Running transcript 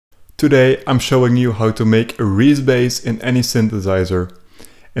Today I'm showing you how to make a Reese bass in any synthesizer.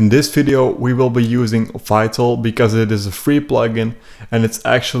 In this video we will be using Wavetables because it is a free plugin and it's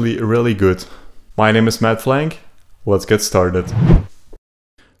actually really good. My name is mattflanc, let's get started.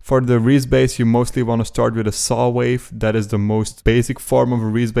 For the Reese bass you mostly want to start with a saw wave, that is the most basic form of a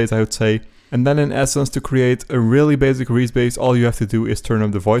Reese bass I would say. And then in essence, to create a really basic Reese bass all you have to do is turn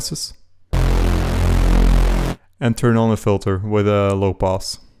up the voices and turn on the filter with a low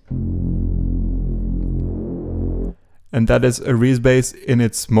pass. And that is a Reese bass in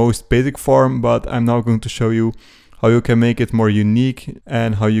its most basic form, but I'm now going to show you how you can make it more unique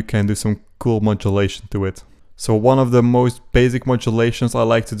and how you can do some cool modulation to it. So one of the most basic modulations I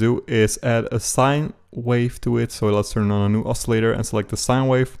like to do is add a sine wave to it. So let's turn on a new oscillator and select the sine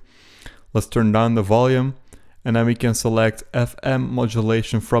wave. Let's turn down the volume and then we can select FM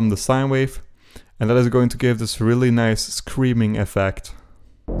modulation from the sine wave. And that is going to give this really nice screaming effect.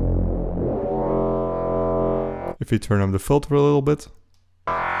 If you turn up the filter a little bit.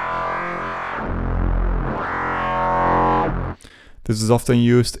 This is often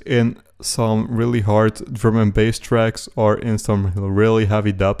used in some really hard drum and bass tracks or in some really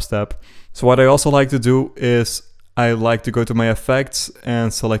heavy dubstep. So what I also like to do is I like to go to my effects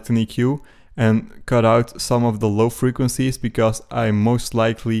and select an EQ and cut out some of the low frequencies because I most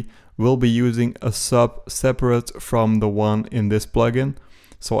likely will be using a sub separate from the one in this plugin.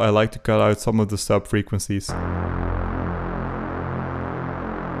 So I like to cut out some of the sub frequencies.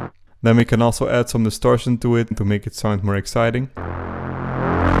 Then we can also add some distortion to it to make it sound more exciting.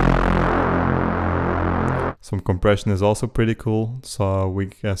 Some compression is also pretty cool, so we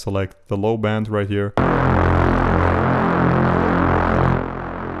can select the low band right here.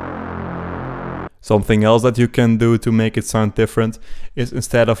 Something else that you can do to make it sound different is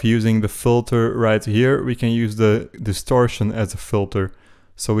instead of using the filter right here, we can use the distortion as a filter.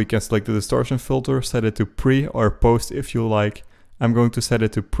 So we can select the distortion filter, set it to pre or post if you like. I'm going to set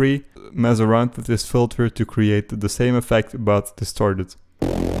it to pre, mess around with this filter to create the same effect but distorted.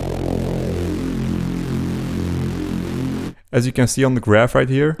 As you can see on the graph right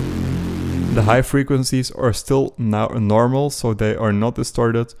here, the high frequencies are still now normal, so they are not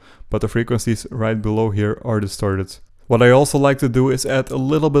distorted, but the frequencies right below here are distorted. What I also like to do is add a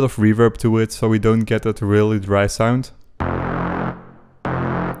little bit of reverb to it so we don't get that really dry sound.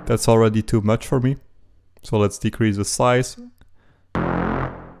 That's already too much for me, so let's decrease the size and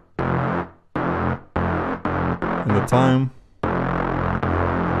the time.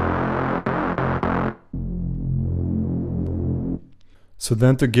 So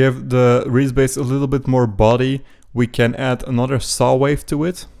then to give the Reese bass a little bit more body, we can add another saw wave to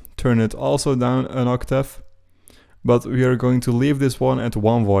it, turn it also down an octave, but we are going to leave this one at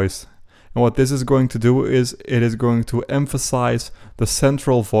one voice. And what this is going to do is it is going to emphasize the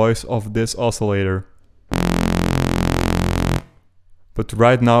central voice of this oscillator. But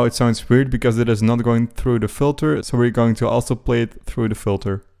right now it sounds weird because it is not going through the filter, so we're going to also play it through the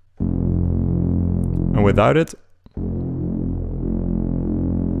filter. And without it.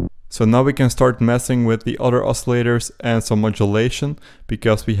 So now we can start messing with the other oscillators and some modulation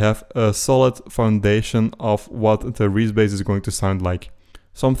because we have a solid foundation of what the Reese bass is going to sound like.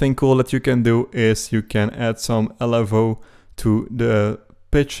 Something cool that you can do is you can add some LFO to the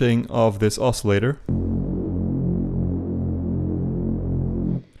pitching of this oscillator.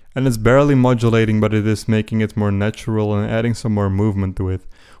 And it's barely modulating, but it is making it more natural and adding some more movement to it.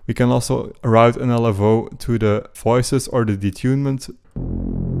 We can also route an LFO to the voices or the detunement.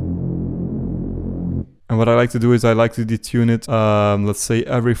 And what I like to do is I like to detune it, let's say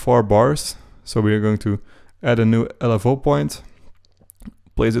every 4 bars. So we are going to add a new LFO point,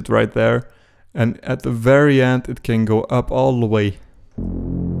 place it right there, and at the very end it can go up all the way.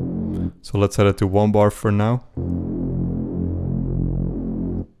 So let's set it to 1 bar for now.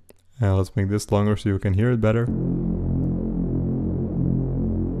 And let's make this longer so you can hear it better.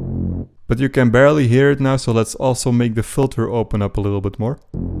 But you can barely hear it now, so let's also make the filter open up a little bit more.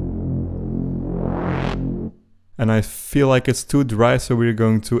 And I feel like it's too dry, so we're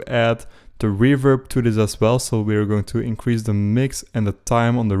going to add the reverb to this as well. So we're going to increase the mix and the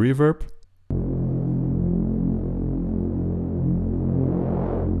time on the reverb.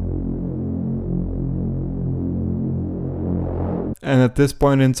 And at this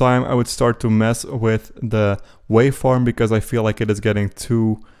point in time, I would start to mess with the waveform because I feel like it is getting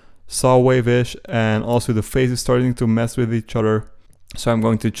too saw wave-ish, and also the phase is starting to mess with each other. So I'm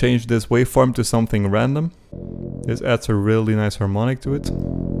going to change this waveform to something random. This adds a really nice harmonic to it.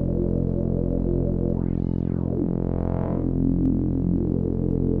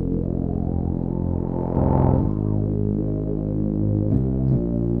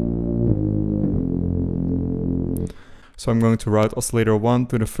 So I'm going to route oscillator 1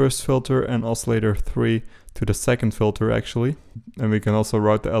 to the first filter and oscillator 3 to the second filter actually. And we can also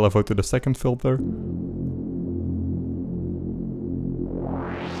route the LFO to the second filter.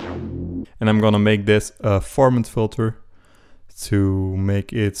 And I'm gonna make this a formant filter to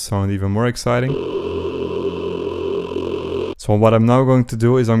make it sound even more exciting. So what I'm now going to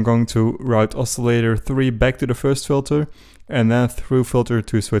do is I'm going to route oscillator 3 back to the first filter and then through filter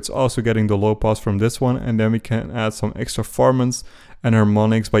 2, so it's also getting the low pass from this one, and then we can add some extra formants and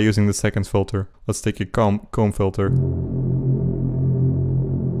harmonics by using the second filter. Let's take a comb filter.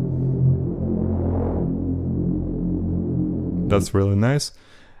 That's really nice.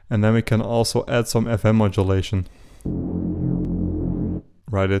 And then we can also add some FM modulation.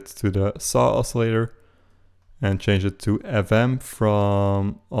 Write it to the saw oscillator and change it to FM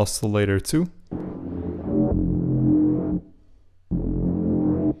from oscillator 2.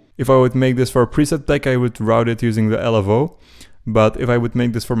 If I would make this for a preset deck, I would route it using the LFO. But if I would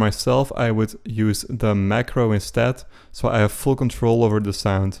make this for myself, I would use the macro instead, so I have full control over the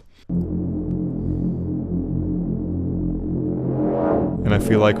sound. And I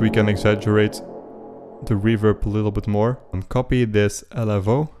feel like we can exaggerate the reverb a little bit more. And copy this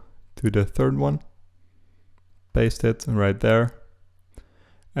LFO to the third one. Paste it right there.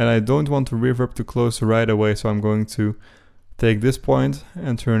 And I don't want the reverb to close right away, so I'm going to take this point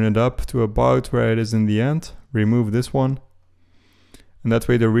and turn it up to about where it is in the end. Remove this one. And that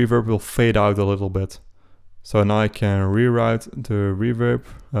way the reverb will fade out a little bit. So now I can reroute the reverb.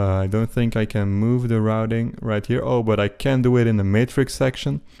 I don't think I can move the routing right here. Oh, but I can do it in the matrix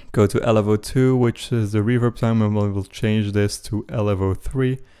section. Go to LFO2, which is the reverb time, and we will change this to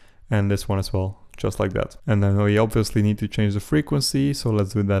LFO3 and this one as well, just like that. And then we obviously need to change the frequency, so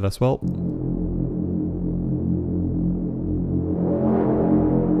let's do that as well.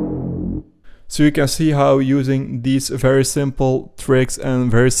 So you can see how using these very simple tricks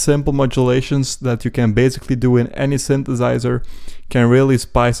and very simple modulations that you can basically do in any synthesizer can really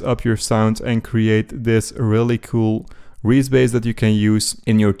spice up your sound and create this really cool Reese bass that you can use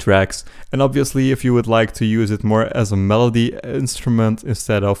in your tracks. And obviously if you would like to use it more as a melody instrument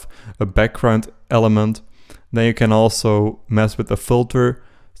instead of a background element, then you can also mess with the filter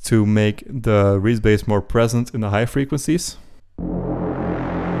to make the Reese bass more present in the high frequencies.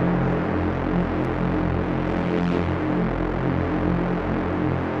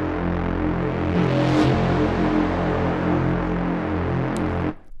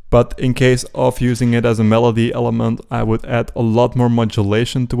 But in case of using it as a melody element, I would add a lot more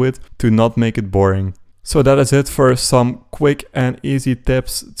modulation to it to not make it boring. So that is it for some quick and easy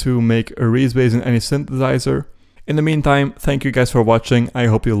tips to make a Reese bass in any synthesizer. In the meantime, thank you guys for watching. I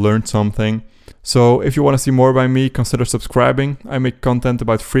hope you learned something. So if you want to see more by me, consider subscribing. I make content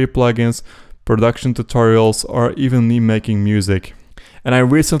about free plugins, production tutorials, or even me making music. And I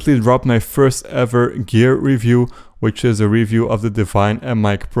recently dropped my first ever gear review, which is a review of the Divine M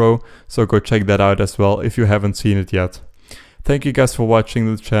Mic Pro, so go check that out as well if you haven't seen it yet. Thank you guys for watching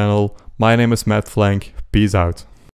the channel. My name is mattflanc. Peace out.